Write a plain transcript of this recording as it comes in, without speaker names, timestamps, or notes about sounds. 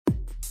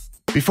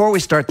Before we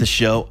start the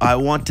show, I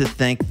want to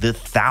thank the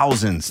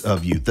thousands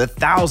of you,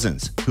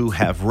 who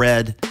have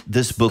read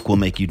This Book Will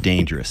Make You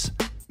Dangerous.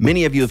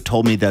 Many of you have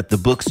told me that the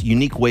book's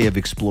unique way of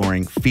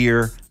exploring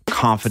fear,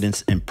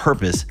 confidence, and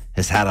purpose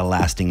has had a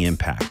lasting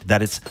impact,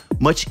 that it's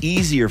much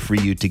easier for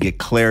you to get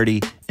clarity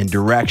and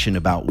direction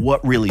about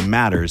what really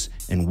matters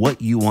and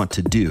what you want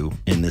to do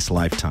in this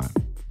lifetime.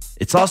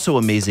 It's also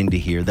amazing to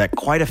hear that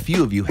quite a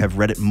few of you have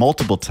read it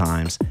multiple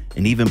times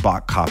and even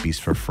bought copies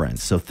for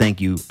friends, so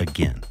thank you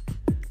again.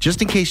 Just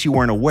in case you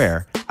weren't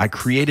aware, I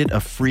created a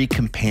free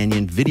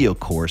companion video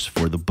course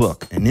for the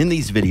book. And in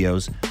these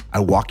videos, I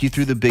walk you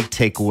through the big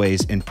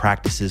takeaways and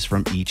practices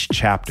from each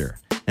chapter.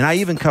 And I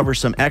even cover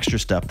some extra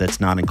stuff that's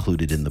not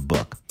included in the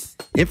book.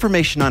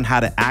 Information on how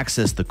to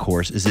access the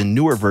course is in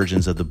newer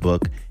versions of the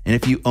book. And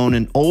if you own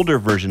an older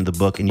version of the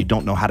book and you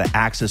don't know how to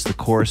access the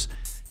course,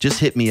 just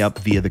hit me up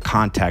via the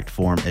contact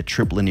form at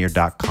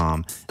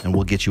triplinear.com and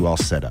we'll get you all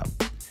set up.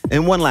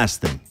 And one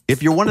last thing,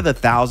 if you're one of the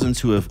thousands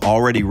who have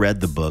already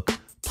read the book,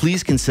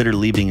 please consider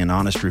leaving an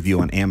honest review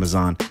on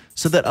Amazon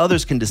so that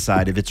others can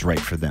decide if it's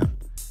right for them.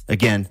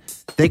 Again,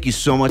 thank you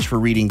so much for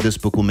reading This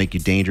Book Will Make You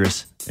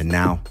Dangerous. And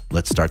now,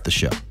 let's start the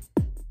show.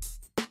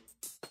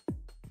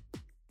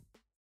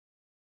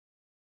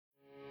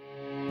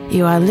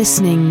 You are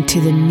listening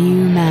to the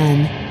new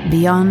man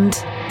beyond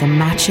the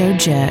macho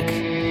jerk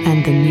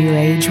and the new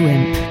age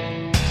wimp.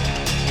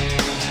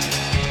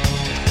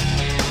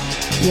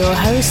 Your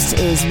host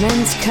is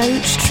men's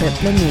coach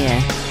Trip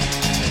Lanier.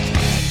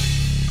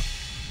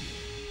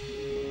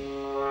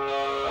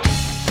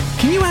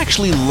 Can you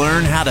actually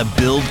learn how to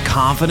build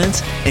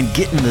confidence and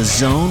get in the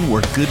zone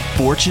where good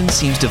fortune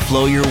seems to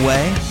flow your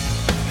way?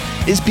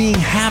 Is being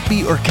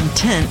happy or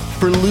content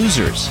for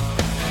losers?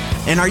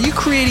 And are you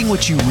creating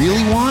what you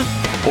really want,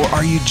 or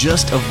are you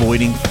just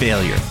avoiding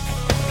failure?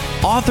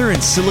 Author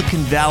and Silicon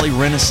Valley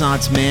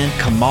Renaissance man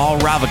Kamal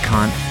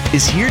Ravikant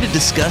is here to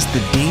discuss the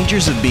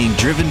dangers of being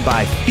driven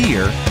by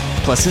fear,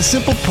 plus a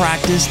simple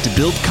practice to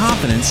build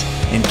confidence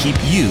and keep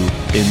you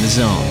in the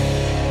zone.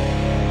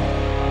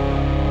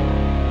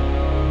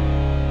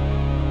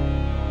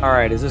 All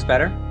right, is this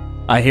better?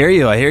 I hear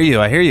you.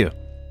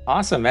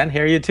 Awesome, man.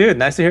 Hear you too.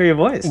 Nice to hear your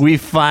voice. We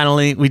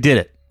did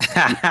it.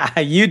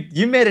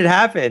 You made it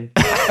happen.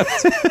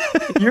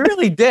 You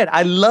really did.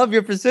 I love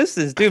your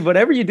persistence, dude.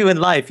 Whatever you do in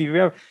life,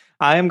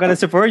 I am gonna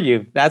support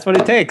you. That's what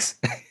it takes.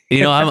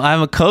 You know,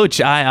 I'm a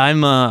coach.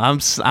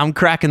 I'm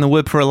cracking the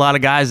whip for a lot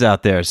of guys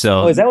out there.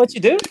 So, is that what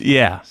you do?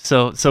 Yeah.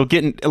 So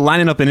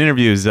lining up in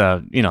interviews,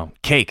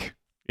 cake.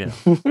 You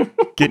know,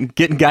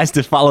 getting guys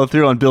to follow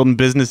through on building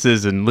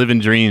businesses and living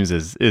dreams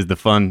is the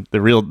fun,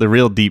 the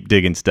real deep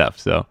digging stuff.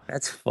 So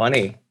that's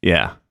funny.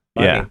 Yeah.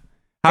 Funny.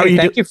 Yeah.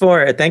 Thank you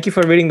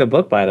for reading the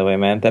book, by the way,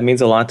 man. That means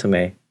a lot to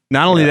me.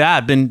 Not only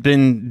that,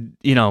 been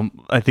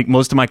I think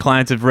most of my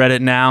clients have read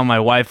it now. My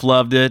wife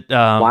loved it.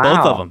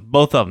 Wow.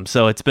 Both of them.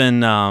 So it's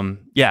been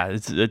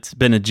it's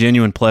been a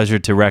genuine pleasure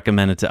to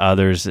recommend it to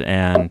others.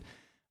 And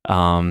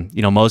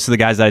most of the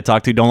guys that I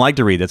talk to don't like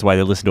to read. That's why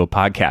they listen to a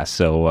podcast.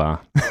 So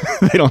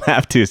they don't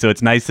have to. So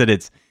it's nice that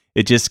it's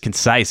just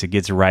concise. It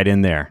gets right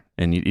in there,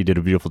 and you did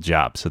a beautiful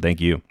job. So thank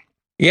you.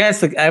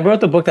 Yes, I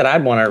wrote the book that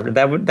I'd want to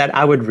that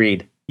I would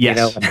read.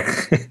 Yes.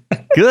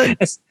 Good.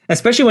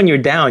 Especially when you're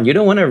down, you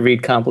don't want to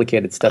read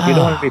complicated stuff. You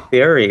don't want to read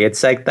theory.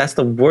 It's like that's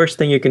the worst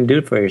thing you can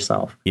do for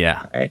yourself.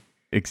 Yeah. Right.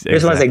 Exactly.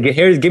 Here's what I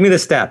say. Give me the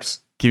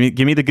steps.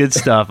 Give me the good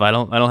stuff. I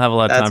don't have a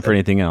lot of time for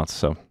anything else.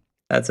 So.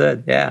 That's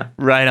it. Yeah.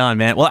 Right on,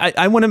 man. Well,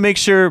 I want to make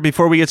sure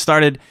before we get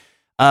started,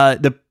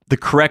 the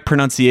correct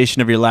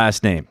pronunciation of your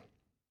last name.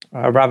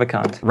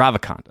 Ravikant.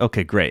 Ravikant.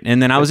 Okay, great.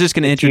 And then I was just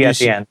going to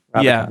introduce.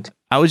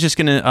 I was just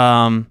going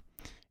to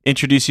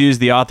introduce you as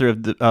the author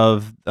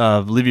of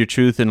Live Your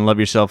Truth and Love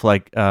Yourself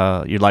Like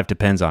Your Life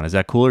Depends On. Is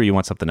that cool, or you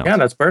want something else? Yeah,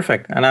 that's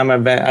perfect. And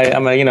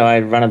I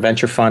run a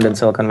venture fund in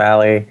Silicon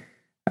Valley.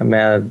 I'm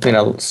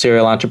a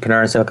serial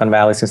entrepreneur in Silicon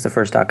Valley since the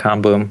first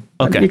 .com boom.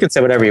 Okay. You can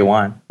say whatever you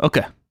want.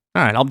 Okay.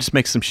 All right, I'll just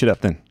make some shit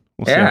up then.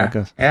 We'll see how it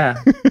goes. Yeah.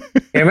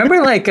 Remember,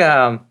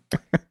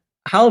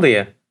 how old are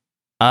you?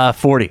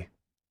 40.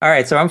 All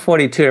right, so I'm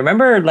 42.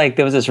 Remember,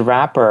 there was this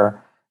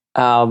rapper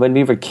when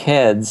we were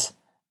kids,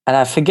 and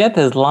I forget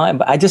this line,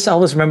 but I just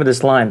always remember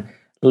this line: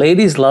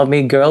 "Ladies love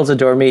me, girls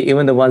adore me,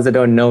 even the ones that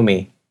don't know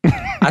me."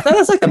 I thought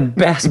that's the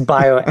best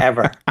bio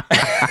ever.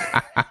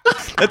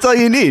 That's all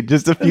you need.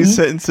 Just a few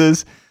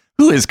sentences.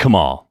 Who is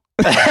Kamal?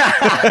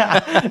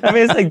 I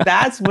mean, it's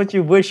that's what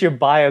you wish your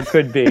bio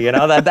could be.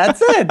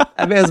 That's it.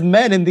 I mean, as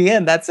men, in the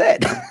end, that's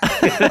it.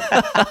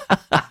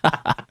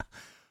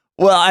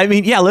 Well, I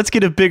mean, yeah, let's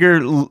get a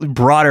bigger,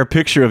 broader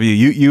picture of you.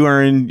 You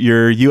are in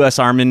your U.S.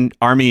 Army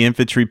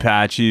infantry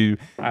patch. You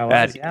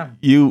had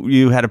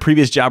a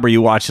previous job where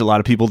you watched a lot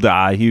of people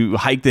die. You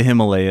hiked the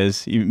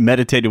Himalayas. You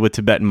meditated with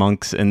Tibetan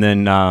monks, and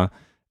then and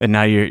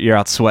now you're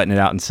out sweating it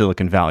out in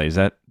Silicon Valley. Is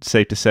that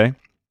safe to say?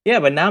 Yeah,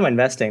 but now I'm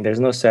investing. There's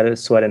no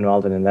sweat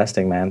involved in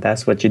investing, man.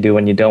 That's what you do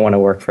when you don't want to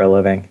work for a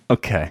living.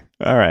 Okay.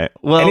 All right.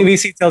 Well, any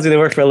VC tells you they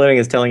work for a living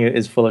is telling you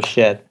is full of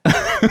shit.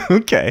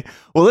 Okay.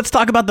 Well, let's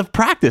talk about the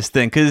practice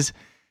then, because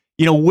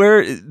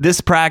where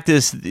this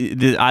practice,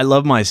 I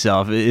love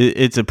myself.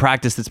 It's a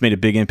practice that's made a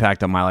big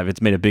impact on my life.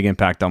 It's made a big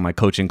impact on my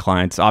coaching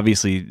clients.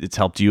 Obviously, it's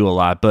helped you a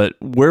lot. But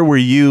where were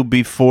you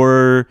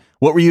before?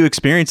 What were you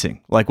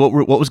experiencing? Like, what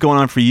was going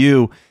on for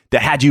you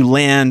that had you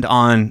land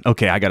on,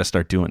 okay, I got to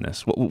start doing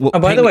this?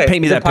 By the way,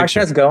 paint me is that the picture.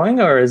 podcast going,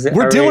 or is it?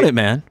 We're doing it,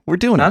 man. We're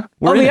doing it.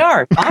 We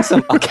are.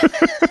 Awesome. Okay.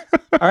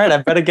 All right, I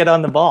better get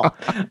on the ball.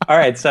 All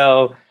right,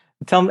 so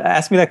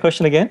ask me that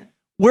question again.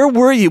 Where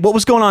were you? What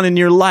was going on in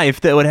your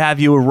life that would have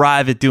you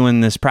arrive at doing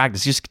this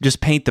practice?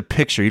 Just paint the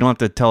picture. You don't have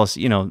to tell us,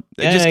 give me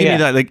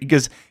that, like,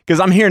 because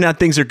I'm hearing that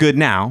things are good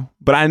now,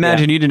 but I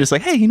imagine you didn't just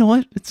like, hey, you know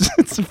what?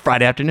 It's a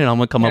Friday afternoon. I'm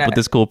going to come up with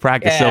this cool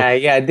practice.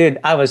 Yeah, dude,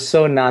 I was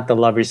so not the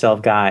love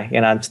yourself guy,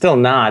 and I'm still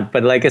not,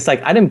 but like, it's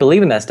like, I didn't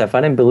believe in that stuff.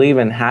 I didn't believe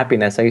in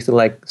happiness. I used to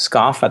like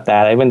scoff at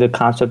that. Even the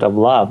concept of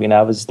love,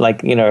 I was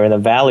like, in the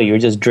valley, you're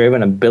just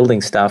driven and building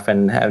stuff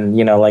and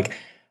like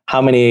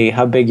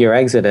how big your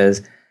exit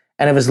is.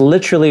 And it was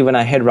literally when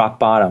I hit rock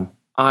bottom,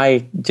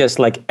 I just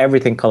like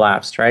everything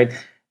collapsed, right?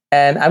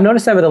 And I've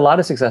noticed that with a lot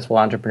of successful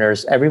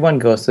entrepreneurs, everyone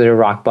goes through their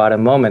rock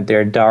bottom moment,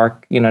 their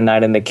dark,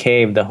 night in the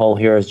cave, the whole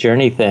hero's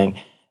journey thing.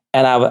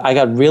 And I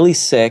got really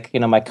sick.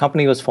 My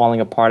company was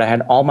falling apart. I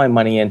had all my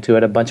money into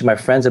it. A bunch of my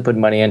friends had put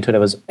money into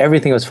it.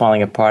 Everything was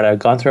falling apart. I had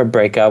gone through a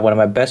breakup. One of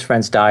my best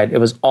friends died. It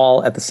was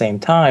all at the same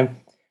time.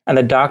 And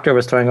the doctor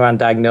was throwing around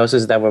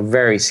diagnoses that were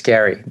very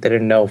scary. They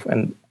didn't know.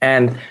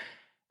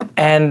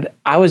 And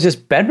I was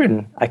just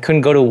bedridden. I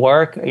couldn't go to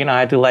work. I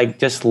had to like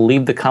just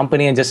leave the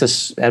company and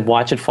just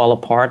watch it fall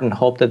apart and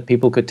hope that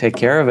people could take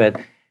care of it.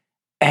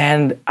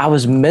 And I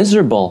was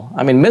miserable.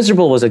 I mean,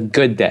 miserable was a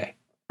good day.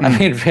 I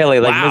mean, really,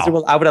 like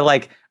miserable. I would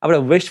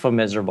have wished for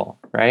miserable,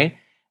 right?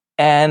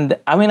 And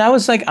I mean, I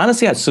was like,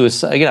 honestly, I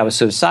was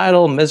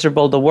suicidal,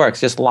 miserable, the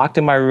works. Just locked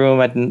in my room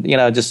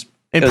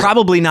And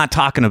probably not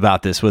talking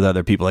about this with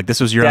other people. Like this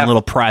was your own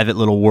little private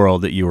little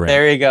world that you were in.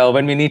 There you go.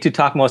 When we need to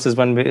talk most is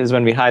when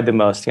we hide the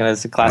most.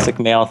 It's a classic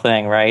male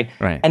thing, right?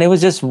 Right. And it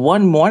was just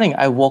one morning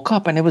I woke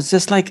up and it was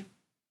just like,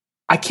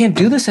 I can't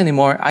do this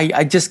anymore.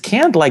 I just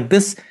can't. Like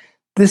this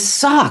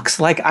sucks.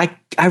 Like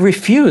I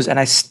refuse. And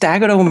I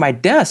staggered over my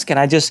desk and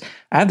I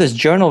have this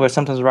journal where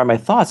sometimes I write my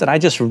thoughts and I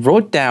just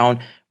wrote down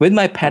with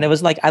my pen. It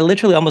was like I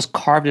literally almost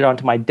carved it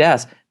onto my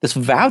desk. This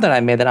vow that I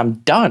made that I'm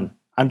done.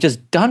 I'm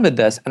just done with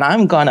this. And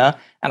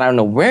and I don't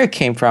know where it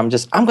came from,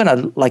 I'm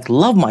gonna like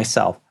love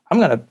myself. I'm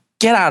gonna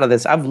get out of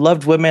this. I've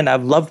loved women,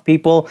 I've loved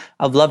people,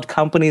 I've loved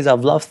companies,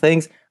 I've loved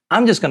things.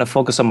 I'm just gonna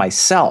focus on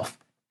myself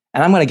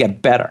and I'm gonna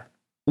get better.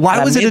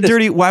 Why was it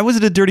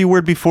a dirty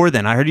word before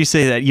then? I heard you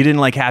say that you didn't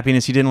like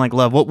happiness, you didn't like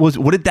love.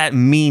 What did that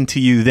mean to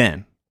you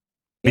then?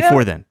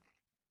 Before then?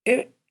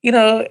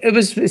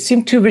 It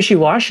seemed too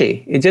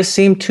wishy-washy. It just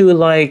seemed too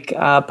like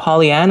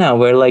Pollyanna,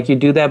 where like you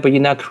do that, but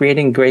you're not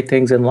creating great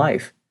things in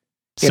life.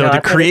 So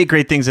to create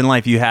great things in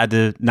life, you had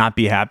to not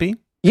be happy?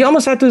 You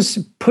almost had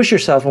to push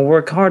yourself and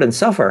work hard and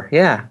suffer.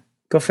 Yeah,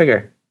 go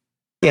figure.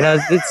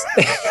 It's...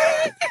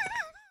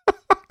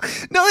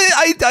 No,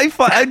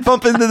 I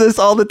bump into this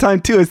all the time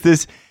too.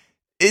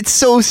 It's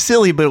so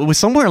silly, but it was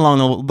somewhere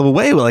along the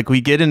way, like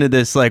we get into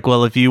this, like,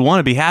 well, if you want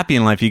to be happy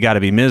in life, you got to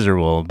be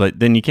miserable, but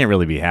then you can't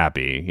really be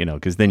happy,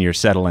 because then you're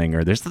settling,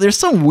 or there's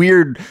some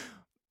weird,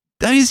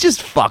 it's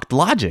just fucked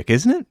logic,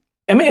 isn't it?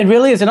 I mean, it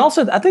really is. And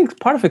also, I think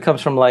part of it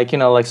comes from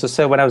so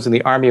say when I was in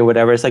the army or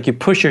whatever, it's like you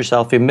push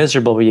yourself, you're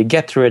miserable, but you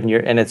get through it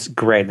and it's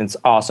great. And it's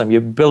awesome.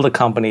 You build a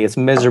company, it's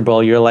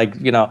miserable. You're like,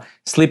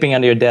 sleeping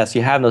under your desk.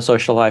 You have no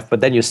social life, but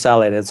then you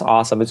sell it. It's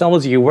awesome. It's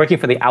almost you're working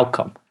for the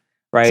outcome,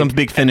 right? Some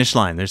big finish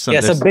line. There's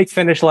some big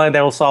finish line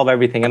that will solve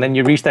everything. And then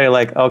you reach there, you're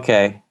like,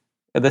 okay,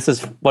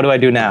 what do I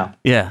do now?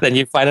 Yeah. Then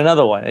you find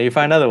another one, and you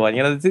find another one.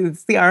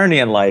 It's the irony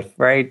in life,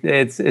 right?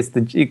 It's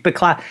the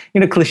class.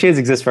 Cliches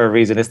exist for a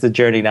reason. It's the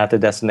journey, not the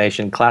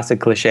destination.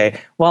 Classic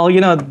cliche. Well,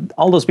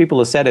 all those people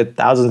who said it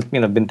thousands,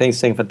 been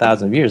saying for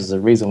thousands of years. There's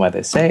a reason why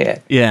they say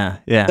it. Yeah.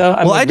 So,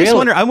 I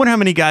wonder how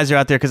many guys are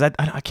out there, because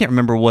I can't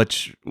remember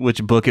which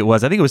book it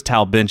was. I think it was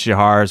Tal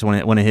Ben-Shahar's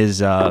one of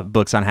his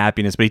books on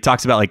happiness, but he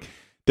talks about like.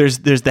 There's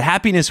the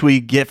happiness we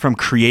get from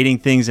creating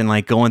things and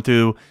like going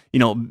through,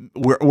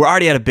 we're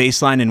already at a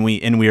baseline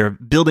and we are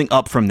building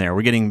up from there.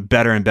 We're getting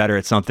better and better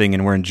at something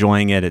and we're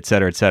enjoying it, et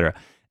cetera, et cetera.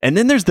 And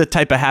then there's the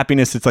type of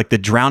happiness that's like the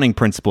drowning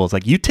principle. It's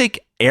like you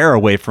take air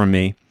away from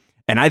me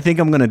and I think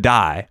I'm going to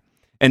die.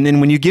 And then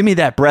when you give me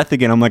that breath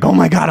again, I'm like, oh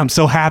my God, I'm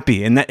so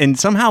happy. And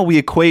somehow we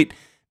equate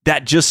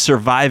that just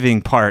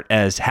surviving part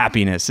as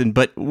happiness.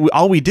 But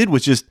all we did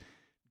was just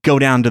go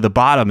down to the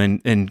bottom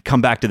and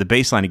come back to the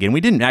baseline again.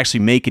 We didn't actually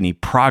make any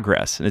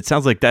progress. And it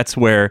sounds like that's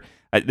where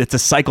it's a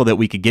cycle that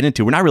we could get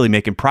into. We're not really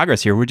making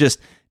progress here. We're just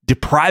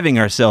depriving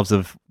ourselves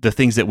of the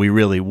things that we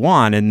really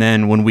want. And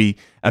then when we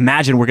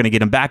imagine we're going to get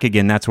them back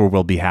again, that's where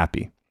we'll be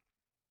happy.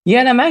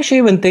 Yeah, and I'm actually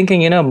even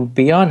thinking,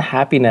 beyond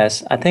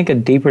happiness, I think a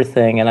deeper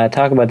thing, and I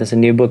talk about this in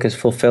a new book, is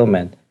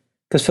fulfillment.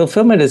 Because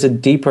fulfillment is a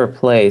deeper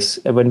place.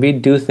 When we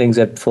do things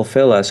that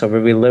fulfill us, or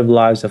when we live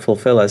lives that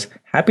fulfill us,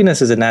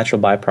 happiness is a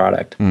natural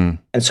byproduct.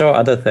 And so are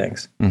other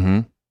things. Mm-hmm.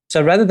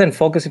 So rather than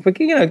focusing,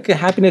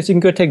 happiness, you can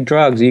go take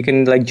drugs, you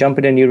can like jump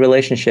in a new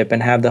relationship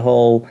and have the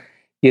whole,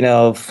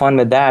 fun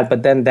with that.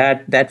 But then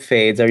that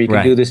fades, or you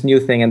can do this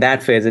new thing and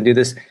that fades and do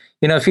this.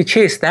 If you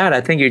chase that,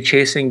 I think you're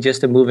chasing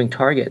just a moving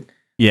target.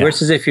 Yeah.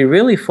 Versus if you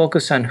really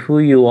focus on who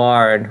you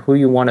are and who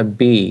you want to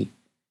be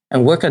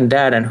and work on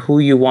that and who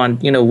you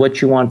want,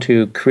 what you want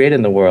to create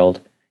in the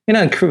world.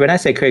 When I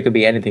say create, it could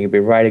be anything. It could be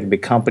writing, it could be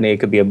company, it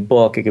could be a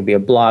book, it could be a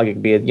blog, it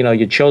could be,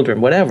 your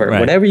children, whatever. Right.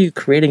 Whatever you're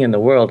creating in the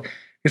world,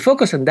 you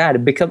focus on that,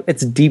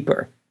 it's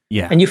deeper.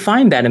 Yeah. And you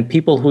find that in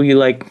people who you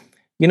like,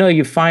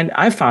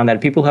 I found that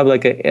people who have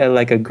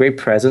like a great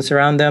presence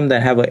around them,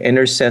 that have an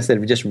inner sense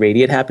that just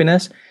radiate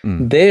happiness,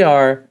 they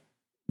are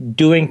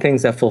doing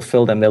things that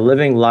fulfill them. They're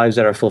living lives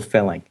that are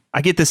fulfilling.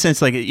 I get the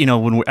sense like,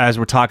 as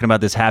we're talking about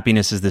this,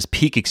 happiness is this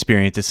peak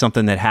experience. It's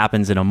something that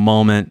happens in a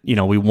moment.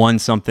 We won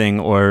something,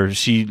 or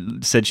she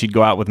said she'd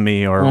go out with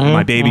me, or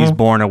my baby's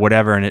born, or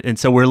whatever. And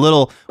so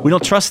we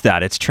don't trust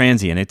that. It's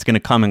transient. It's going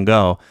to come and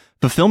go.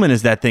 Fulfillment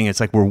is that thing. It's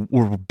like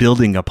we're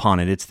building upon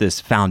it. It's this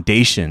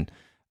foundation.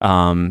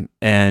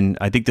 And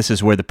I think this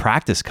is where the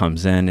practice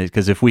comes in,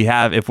 because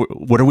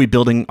what are we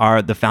building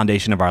the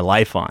foundation of our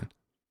life on?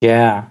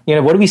 Yeah.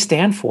 What do we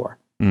stand for?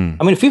 I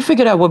mean, if you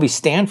figured out what we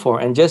stand for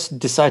and just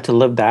decide to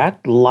live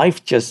that,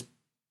 life just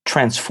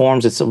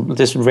transforms.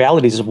 This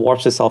reality just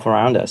warps itself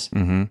around us.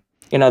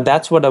 Mm-hmm.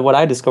 That's what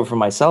I discovered for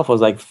myself,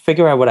 was like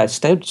figure out what I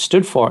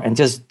stood for and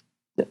just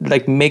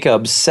like make an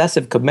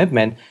obsessive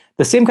commitment,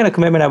 the same kind of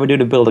commitment I would do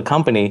to build a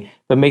company,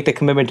 but make the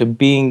commitment to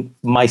being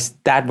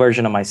that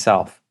version of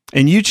myself.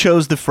 And you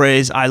chose the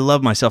phrase, I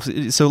love myself.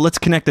 So let's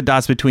connect the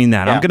dots between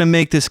that. Yeah. I'm going to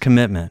make this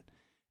commitment.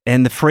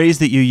 And the phrase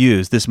that you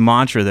use, this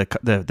mantra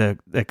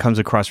that comes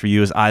across for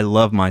you is, I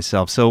love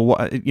myself. So,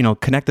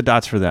 connect the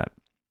dots for that.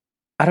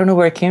 I don't know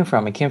where it came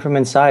from. It came from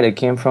inside. It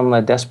came from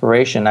a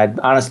desperation. I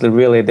honestly,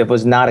 really, there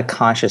was not a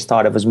conscious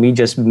thought. It was me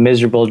just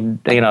miserable,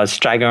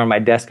 striking on my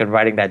desk and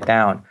writing that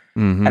down.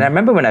 Mm-hmm. And I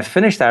remember when I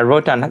finished that, I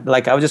wrote down,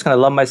 like, I was just going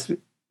to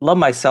love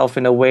myself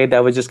in a way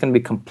that was just going to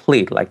be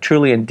complete, like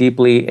truly and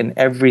deeply in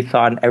every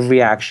thought, and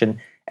every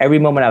action, every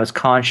moment I was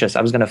conscious.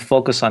 I was going to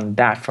focus on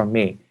that for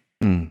me.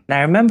 And I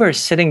remember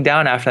sitting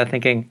down after that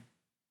thinking,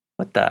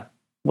 what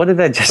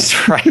did I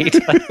just write?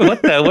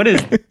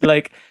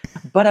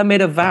 But I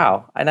made a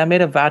vow, and I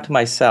made a vow to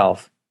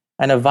myself.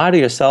 And a vow to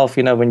yourself,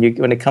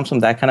 when it comes from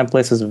that kind of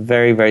place, is a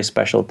very, very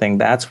special thing.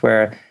 That's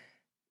where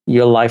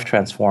your life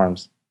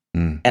transforms.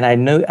 And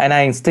I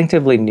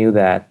instinctively knew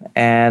that.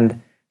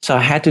 And so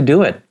I had to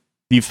do it.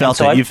 You felt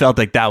you felt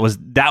like that was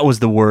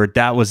the word,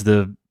 that was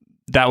the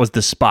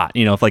spot.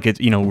 If like it's,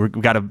 we've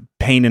got a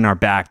pain in our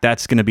back,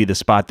 that's going to be the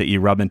spot that you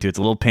rub into. It's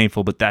a little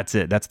painful, but that's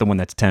it. That's the one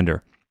that's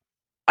tender.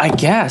 I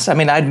guess. I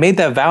mean, I'd made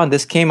that vow and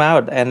this came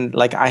out, and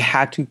like I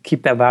had to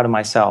keep that vow to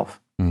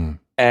myself.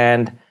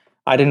 And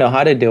I didn't know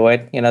how to do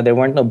it. There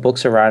weren't no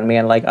books around me.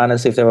 And like,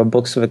 honestly, if there were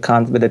books with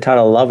the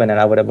title Love in it,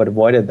 I would have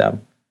avoided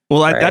them.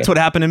 Well, that's what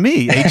happened to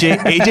me.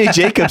 AJ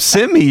Jacobs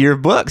sent me your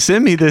book,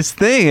 sent me this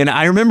thing. And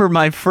I remember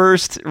my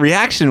first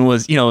reaction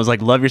was, it was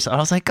like, love yourself. I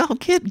was like, oh,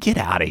 get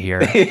out of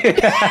here.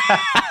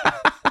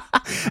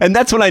 And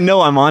that's when I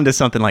know I'm onto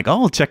something, like,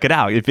 oh, check it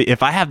out.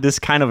 If I have this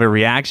kind of a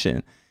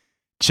reaction,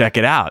 check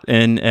it out.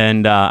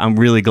 And I'm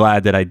really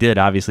glad that I did,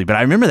 obviously. But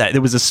I remember that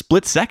there was a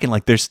split second,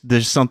 like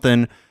there's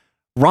something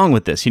wrong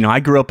with this. I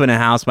grew up in a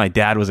house, my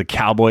dad was a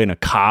cowboy and a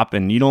cop,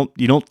 and you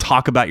don't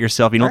talk about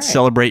yourself, you don't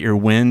celebrate your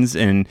wins,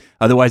 and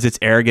otherwise it's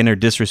arrogant or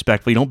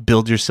disrespectful. You don't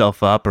build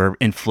yourself up or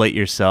inflate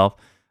yourself.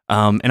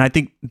 And I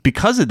think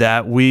because of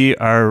that, we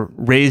are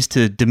raised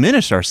to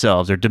diminish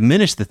ourselves or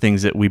diminish the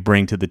things that we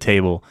bring to the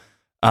table.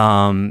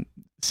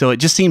 So it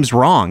just seems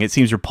wrong. It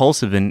seems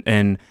repulsive.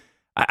 And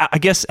I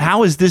guess,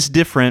 how is this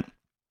different,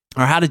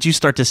 or how did you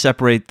start to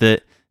separate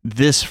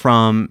this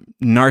from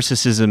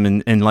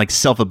narcissism and like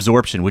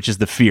self-absorption, which is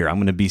the fear? I'm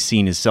going to be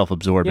seen as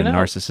self-absorbed and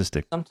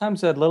narcissistic.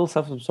 Sometimes a little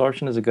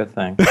self-absorption is a good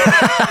thing.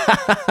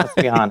 Let's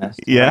be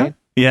honest. Yeah. Right?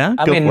 Yeah.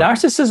 I mean,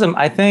 narcissism,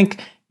 I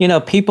think,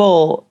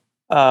 people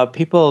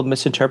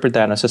misinterpret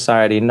that in a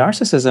society.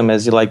 Narcissism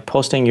is like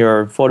posting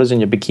your photos in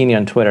your bikini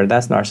on Twitter.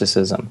 That's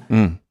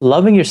narcissism.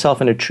 Loving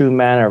yourself in a true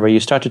manner where you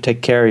start to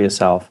take care of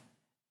yourself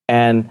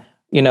and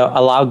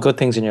allow good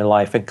things in your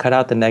life and cut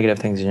out the negative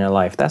things in your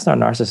life. That's not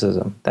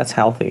narcissism. That's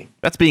healthy.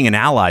 That's being an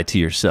ally to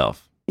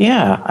yourself.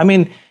 Yeah. I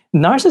mean,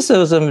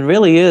 narcissism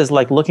really is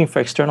like looking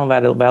for external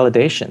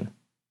validation,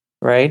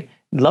 right?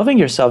 Loving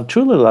yourself,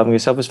 truly loving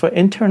yourself, is for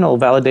internal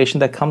validation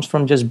that comes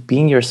from just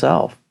being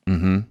yourself.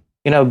 Mm-hmm.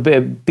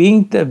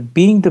 Becoming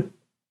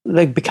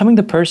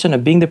the person, or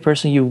being the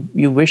person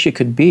you wish you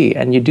could be.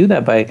 And you do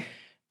that by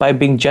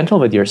being gentle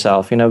with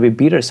yourself. We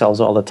beat ourselves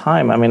all the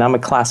time. I mean, I'm a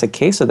classic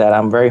case of that.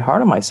 I'm very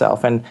hard on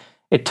myself. And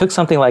it took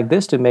something like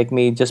this to make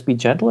me just be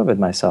gentler with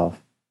myself.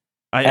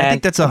 I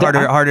think that's a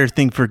harder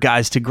thing for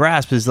guys to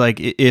grasp, is like,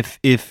 if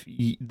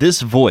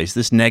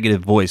this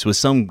negative voice was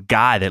some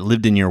guy that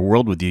lived in your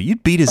world with you,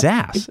 you'd beat his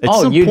ass. At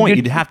some point,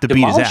 you'd have to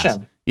beat his ass.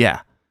 Him.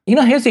 Yeah.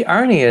 Here's the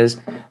irony is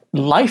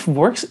life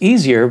works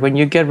easier when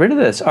you get rid of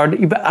this. Or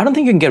I don't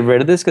think you can get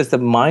rid of this because the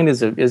mind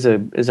is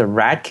a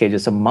rat cage.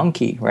 It's a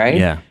monkey, right?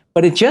 Yeah.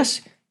 But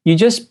you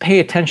just pay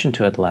attention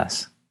to it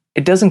less.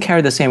 It doesn't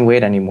carry the same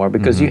weight anymore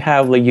because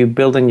you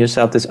build in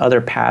yourself this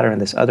other pattern,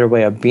 this other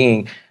way of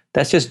being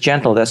that's just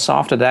gentle, that's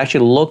softer, that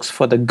actually looks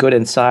for the good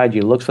inside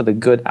you, looks for the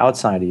good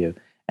outside of you.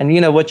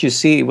 And what you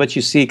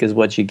seek is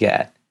what you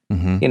get.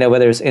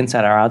 Whether it's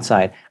inside or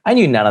outside. I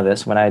knew none of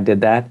this when I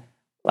did that.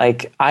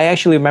 Like, I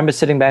actually remember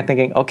sitting back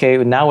thinking, okay,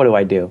 now what do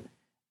I do?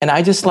 And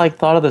I just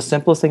thought of the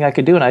simplest thing I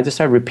could do. And I just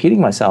started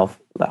repeating myself.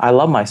 I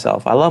love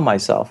myself. I love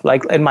myself.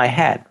 Like in my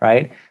head,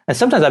 right? And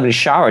sometimes I'd be in the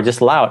shower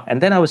just loud.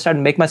 And then I would start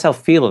to make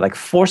myself feel it, like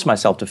force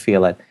myself to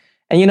feel it.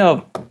 And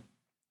I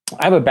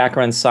have a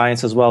background in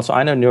science as well. So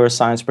I know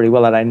neuroscience pretty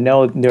well. And I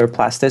know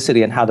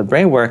neuroplasticity and how the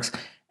brain works.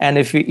 And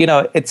if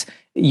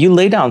you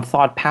lay down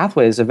thought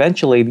pathways,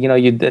 eventually,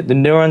 the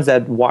neurons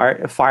that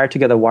fire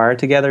together.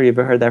 You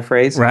ever heard that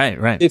phrase?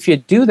 Right. If you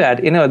do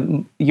that,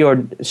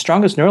 your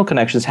strongest neural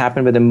connections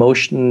happen with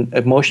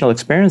emotional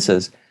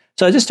experiences.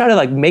 So I just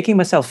started making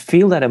myself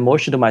feel that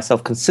emotion to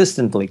myself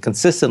consistently.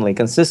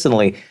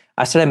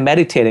 I started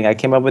meditating. I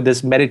came up with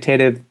this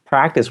meditative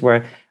practice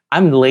where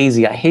I'm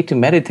lazy. I hate to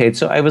meditate.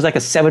 So it was like a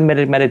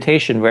 7-minute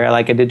meditation where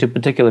I did to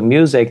particular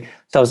music.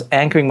 So I was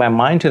anchoring my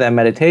mind to that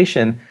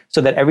meditation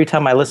so that every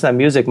time I listen to that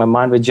music, my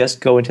mind would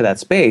just go into that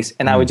space.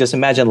 And I would just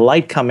imagine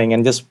light coming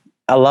and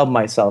I love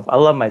myself.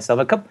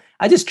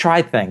 I just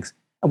tried things.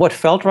 And what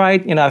felt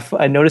right,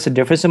 I noticed a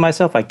difference in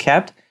myself. I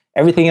kept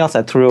everything else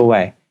I threw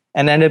away.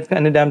 And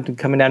ended up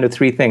coming down to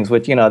 3 things,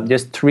 which,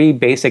 just 3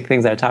 basic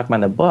things that I talk about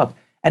in the book.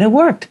 And it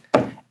worked.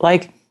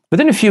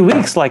 Within a few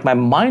weeks, my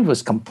mind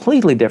was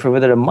completely different.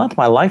 Within a month,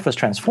 my life was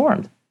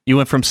transformed. You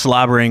went from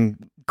slobbering,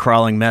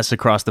 crawling mess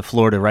across the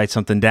floor to write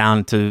something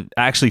down to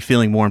actually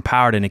feeling more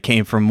empowered, and it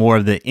came from more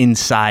of the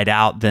inside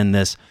out than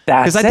this.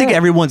 Because I think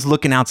everyone's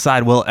looking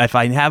outside. Well, if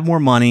I have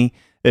more money,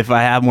 if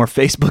I have more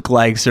Facebook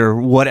likes or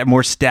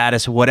more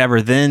status,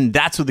 whatever, then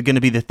that's going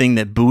to be the thing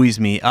that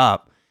buoys me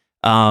up.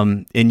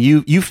 And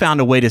you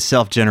found a way to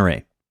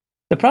self-generate.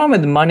 The problem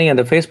with money and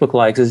the Facebook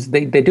likes is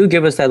they do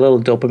give us that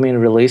little dopamine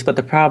release, but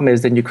the problem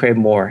is then you crave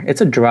more.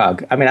 It's a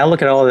drug. I mean, I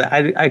look at all that.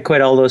 I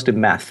equate all those to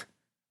meth,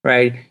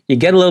 right? You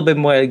get a little bit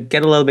more, you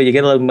get a little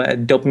more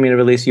dopamine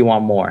release, you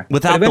want more.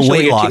 Without the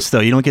weight loss,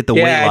 though. You don't get the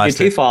weight loss. Yeah, your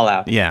teeth fall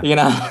out. Yeah.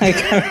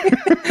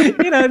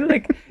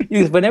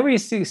 Whenever you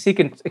seek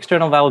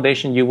external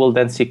validation, you will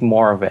then seek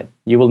more of it.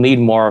 You will need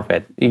more of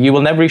it. You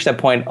will never reach that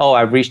point,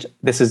 I've reached,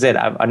 this is it,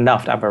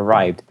 I've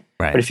arrived.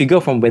 Right. But if you go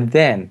from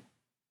within,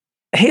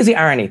 here's the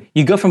irony.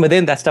 You go from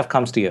within, that stuff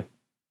comes to you.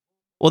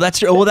 Well,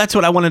 that's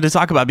what I wanted to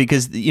talk about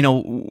because,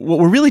 what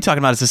we're really talking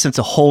about is a sense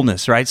of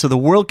wholeness, right? So the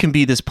world can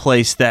be this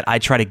place that I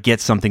try to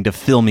get something to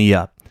fill me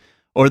up.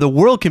 Or the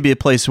world can be a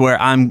place where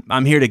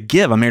I'm here to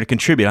give, I'm here to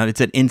contribute. It's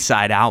an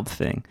inside out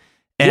thing.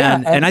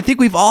 And I think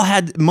we've all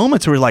had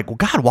moments where we're like, well,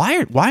 God,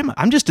 why am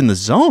I'm just in the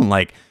zone?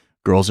 Like,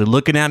 girls are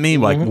looking at me,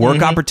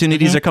 work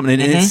opportunities are coming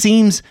in. And it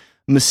seems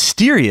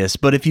mysterious,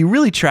 but if you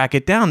really track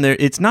it down there,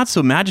 it's not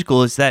so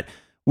magical. It's that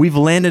we've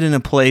landed in a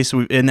place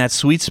in that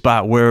sweet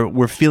spot where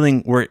we're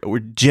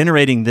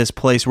generating this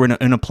place. We're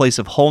in a place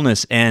of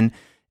wholeness. And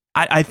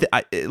a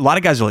lot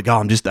of guys are like,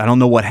 I don't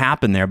know what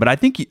happened there. But I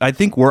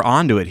think we're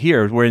onto it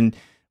here. When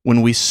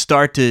we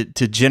start to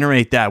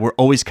generate that, we're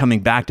always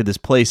coming back to this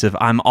place of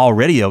I'm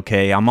already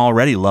okay. I'm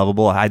already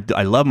lovable.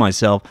 I love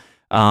myself.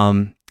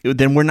 Then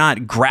we're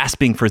not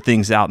grasping for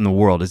things out in the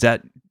world. Is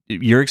that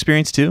your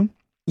experience too?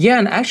 Yeah,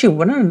 and actually,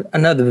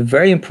 another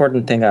very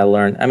important thing I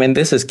learned, I mean,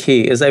 this is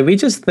key, is that we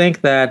just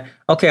think that,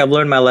 okay, I've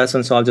learned my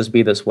lesson, so I'll just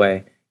be this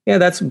way. Yeah,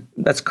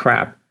 that's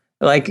crap.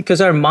 Because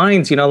our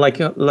minds, given our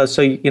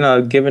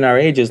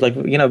ages,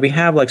 we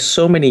have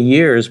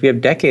we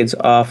have decades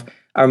of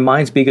our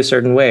minds being a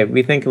certain way.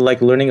 We think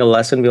learning a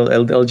lesson,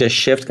 it'll just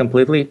shift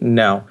completely.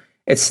 No,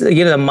 it's,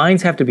 the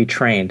minds have to be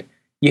trained.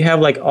 You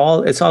have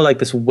it's all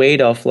this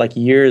weight of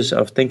years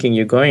of thinking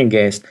you're going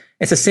against.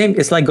 It's the same.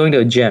 It's like going to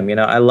a gym.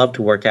 I love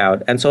to work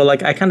out. And so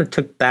I kind of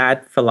took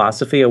that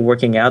philosophy of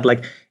working out.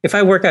 If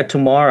I work out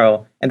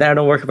tomorrow and then I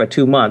don't work for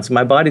 2 months,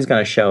 my body's going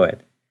to show it.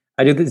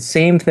 I do the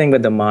same thing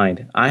with the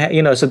mind.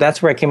 So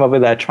that's where I came up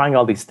with that, trying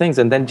all these things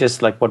and then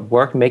just what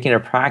worked, making it a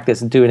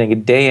practice, doing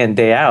it day in,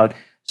 day out.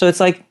 So it's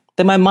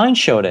then my mind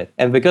showed it.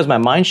 And because my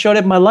mind showed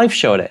it, my life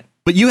showed it.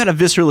 But you had a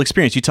visceral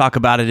experience. You talk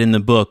about it in the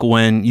book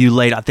when you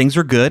laid out things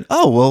were good.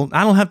 Oh, well,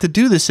 I don't have to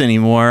do this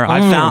anymore.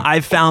 I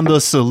found the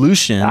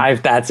solution.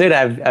 That's it.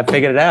 I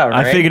figured it out.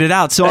 Right? I figured it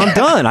out. So I'm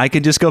done. I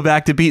can just go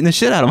back to beating the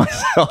shit out of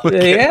myself.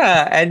 Okay.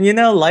 Yeah. And,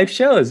 life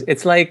shows.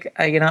 It's I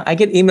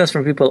get emails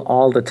from people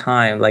all the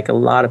time. A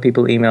lot of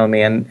people email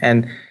me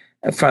and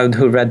from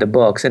who read the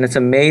books. And it's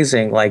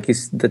amazing,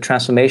 the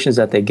transformations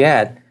that they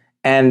get.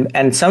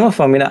 And some of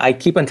them, I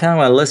keep on telling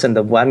them, listen,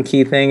 the one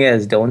key thing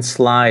is don't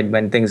slide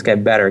when things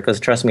get better. Because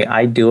trust me,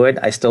 I do it.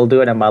 I still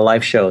do it. And my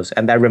life shows.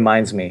 And that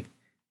reminds me,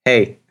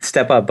 hey,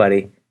 step up,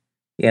 buddy.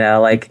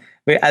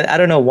 I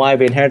don't know why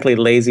we're inherently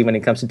lazy when it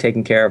comes to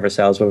taking care of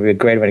ourselves, but we're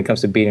great when it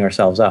comes to beating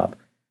ourselves up.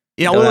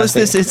 Yeah, well, it's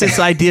this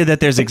idea that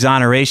there's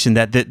exoneration,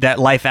 that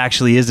life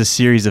actually is a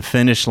series of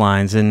finish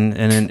lines, and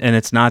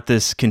it's not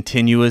this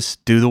continuous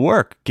do the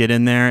work, get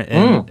in there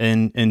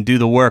and do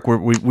the work.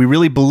 We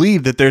really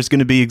believe that there's going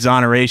to be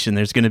exoneration.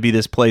 There's going to be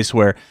this place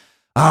where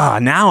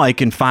now I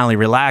can finally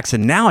relax,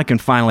 and now I can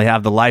finally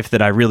have the life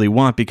that I really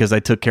want because I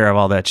took care of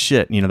all that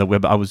shit.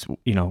 I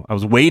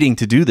was waiting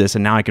to do this,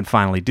 and now I can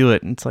finally do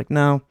it. And it's like,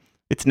 no,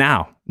 it's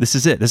now. This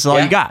is it. This is all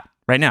you got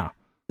right now.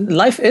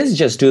 Life is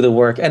just do the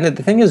work. And the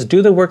thing is,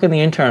 do the work in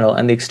the internal,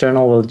 and the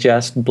external will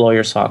just blow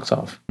your socks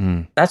off.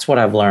 That's what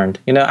I've learned.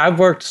 I've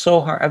worked so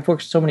hard. I've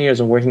worked so many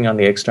years on working on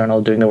the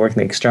external, doing the work in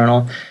the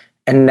external,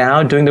 and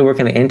now doing the work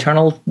in the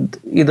internal.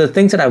 The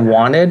things that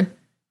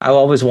I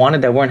always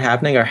wanted that weren't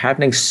happening are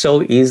happening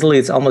so easily.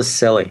 It's almost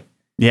silly.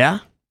 Yeah.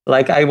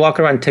 Like I walk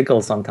around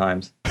tickled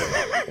sometimes.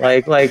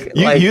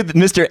 You,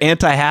 Mr.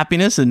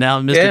 Anti-Happiness, and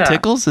now Mr.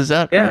 Tickles? Is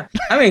that right?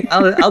 I mean,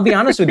 I'll be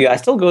honest with you. I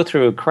still go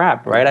through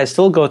crap, right? I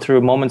still go through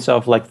moments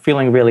of like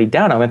feeling really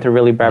down. I went through a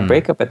really bad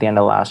breakup at the end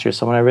of last year,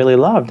 someone I really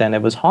loved, and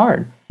it was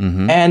hard.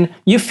 And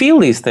you feel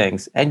these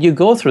things, and you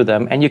go through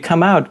them, and you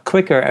come out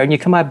quicker, and you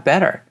come out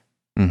better.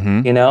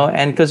 And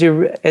because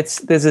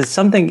there's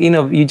something,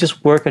 you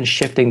just work on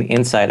shifting the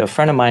inside. A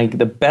friend of mine,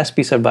 the best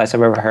piece of advice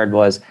I've ever heard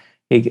was,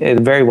 a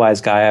very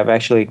wise guy. I've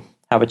actually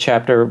have a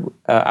chapter.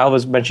 I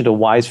always mentioned a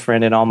wise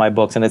friend in all my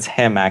books, and it's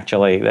him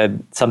actually.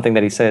 Something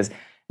that he says,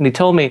 and he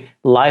told me,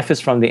 life is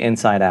from the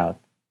inside out.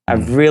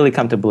 I've really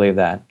come to believe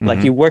that.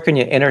 Like you work on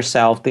your inner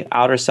self, the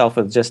outer self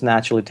will just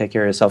naturally take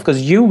care of yourself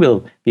because you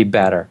will be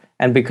better,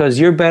 and because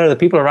you're better, the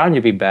people around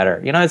you be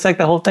better. It's like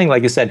the whole thing.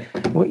 Like you said,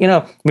 when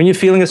you're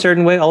feeling a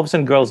certain way, all of a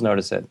sudden girls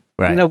notice it.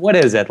 Right. What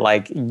is it?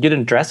 Like you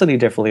didn't dress any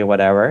differently or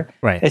whatever.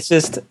 Right. It's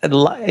just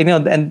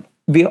and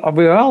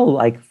we're all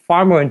like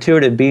far more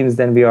intuitive beings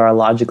than we are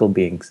logical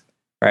beings,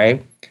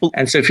 right?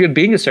 And so if you're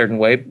being a certain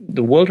way,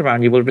 the world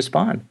around you will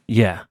respond.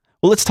 Yeah.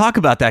 Well, let's talk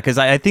about that, because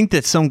I think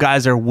that some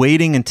guys are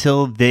waiting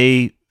until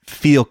they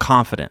feel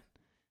confident.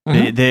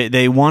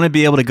 They want to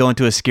be able to go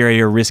into a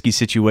scary or risky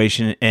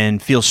situation and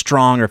feel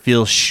strong or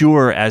feel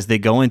sure as they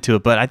go into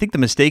it. But I think the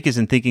mistake is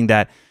in thinking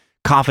that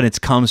confidence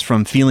comes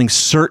from feeling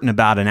certain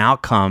about an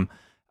outcome.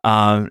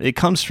 It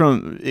comes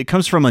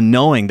from a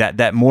knowing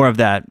that more of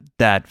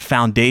that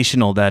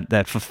foundational,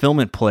 that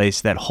fulfillment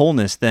place, that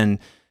wholeness than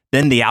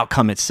the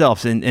outcome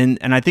itself. And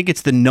I think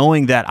it's the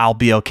knowing that I'll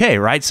be okay,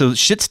 right? So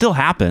shit still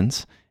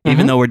happens,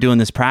 even though we're doing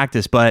this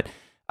practice, but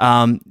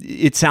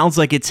it sounds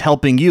like it's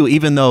helping you,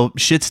 even though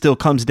shit still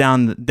comes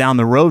down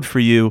the road for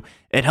you.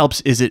 It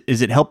helps. Is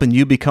it helping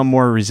you become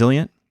more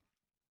resilient?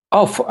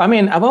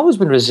 I've always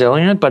been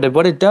resilient, but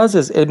what it does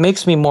is it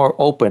makes me more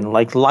open.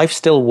 Like life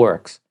still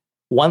works.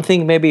 One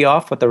thing may be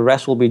off, but the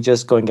rest will be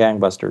just going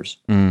gangbusters.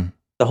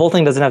 The whole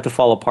thing doesn't have to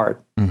fall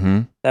apart.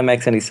 That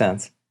makes any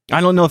sense? I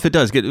don't know if it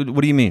does.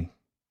 What do you mean?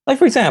 Like,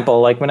 for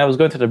example, like when I was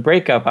going through the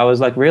breakup, I was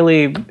like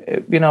really,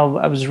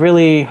 I was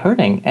really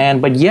hurting.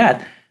 But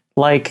yet,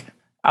 like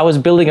I was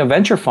building a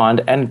venture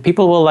fund and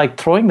people were like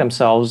throwing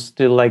themselves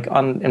to like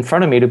in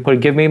front of me to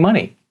give me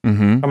money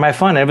for my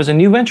fund. And it was a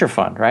new venture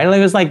fund, right? And it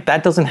was like,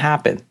 that doesn't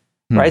happen,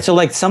 right? So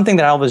like something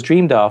that I always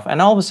dreamed of.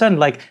 And all of a sudden,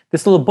 like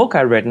this little book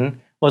I'd written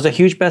was a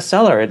huge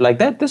bestseller.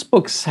 This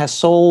book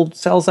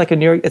sells like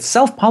it's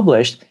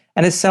self-published,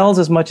 and it sells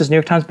as much as New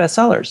York Times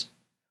bestsellers.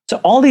 So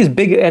all these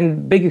big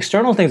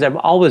external things I've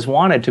always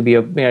wanted to be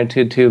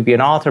to be an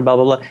author, blah,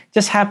 blah, blah,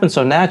 just happen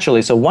so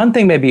naturally. So one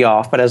thing may be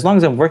off, but as long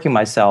as I'm working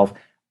myself,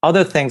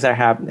 other things are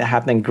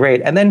happening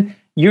great. And then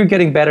you're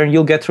getting better, and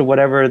you'll get through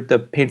whatever the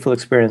painful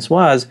experience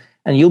was,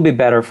 and you'll be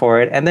better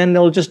for it. And then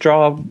they'll just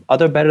draw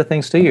other better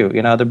things to you,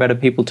 other better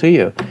people to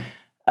you.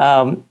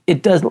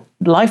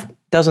 Life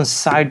doesn't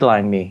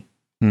sideline me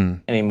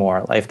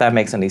anymore, if that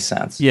makes any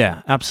sense.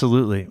 Yeah,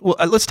 absolutely. Well,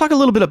 let's talk a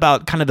little bit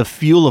about kind of the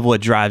fuel of what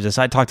drives us.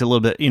 I talked a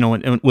little bit,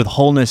 with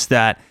wholeness,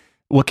 that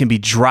what can be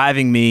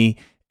driving me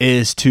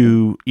is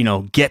to,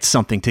 get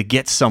something, to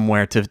get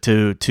somewhere,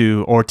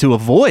 or to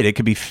avoid. It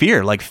could be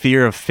fear, like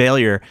fear of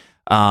failure.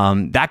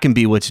 That can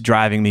be what's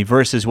driving me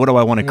versus what do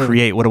I want to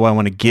create? What do I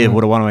want to give?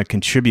 What do I want to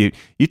contribute?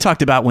 You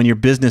talked about when your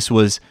business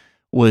was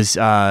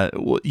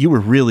you were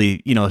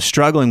really,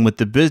 struggling with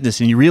the business,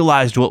 and you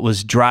realized what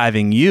was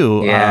driving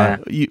you. Yeah.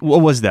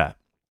 What was that?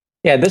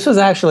 Yeah, this was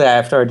actually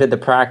after I did the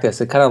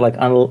practice. It kind of like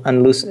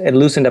it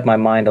loosened up my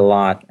mind a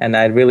lot, and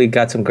I really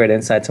got some great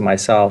insights of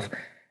myself.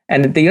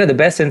 And the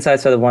best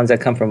insights are the ones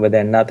that come from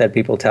within, not that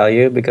people tell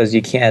you, because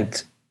you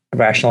can't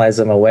rationalize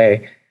them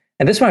away.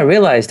 And this is when I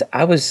realized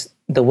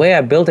the way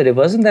I built it. It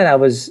wasn't that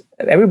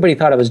everybody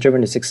thought I was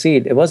driven to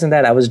succeed. It wasn't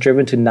that I was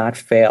driven to not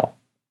fail.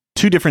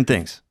 Two different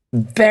things.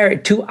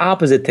 Two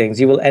opposite things.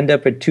 You will end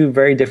up with two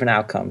very different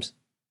outcomes.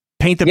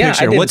 Paint the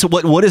picture.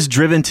 What is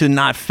driven to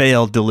not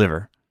fail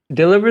deliver?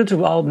 Deliver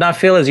to not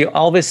fail is you're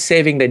always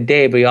saving the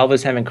day, but you're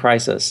always having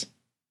crisis.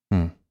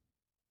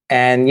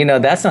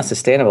 And that's not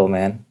sustainable,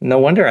 man. No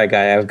wonder I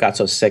got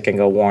so sick and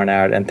got worn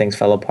out and things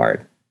fell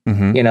apart.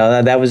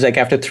 That was like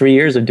after 3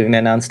 years of doing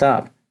that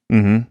nonstop.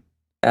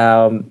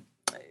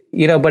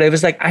 But it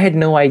was like I had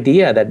no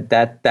idea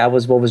that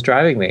was what was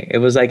driving me. It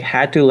was like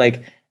had to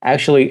like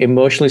actually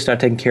emotionally start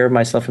taking care of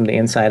myself from the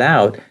inside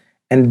out.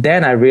 And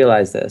then I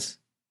realized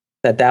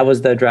that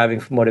was the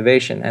driving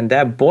motivation. And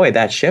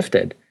that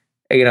shifted.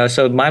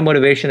 So my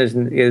motivation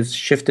is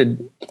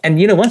shifted.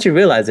 And once you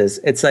realize this,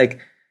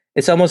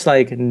 it's almost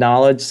like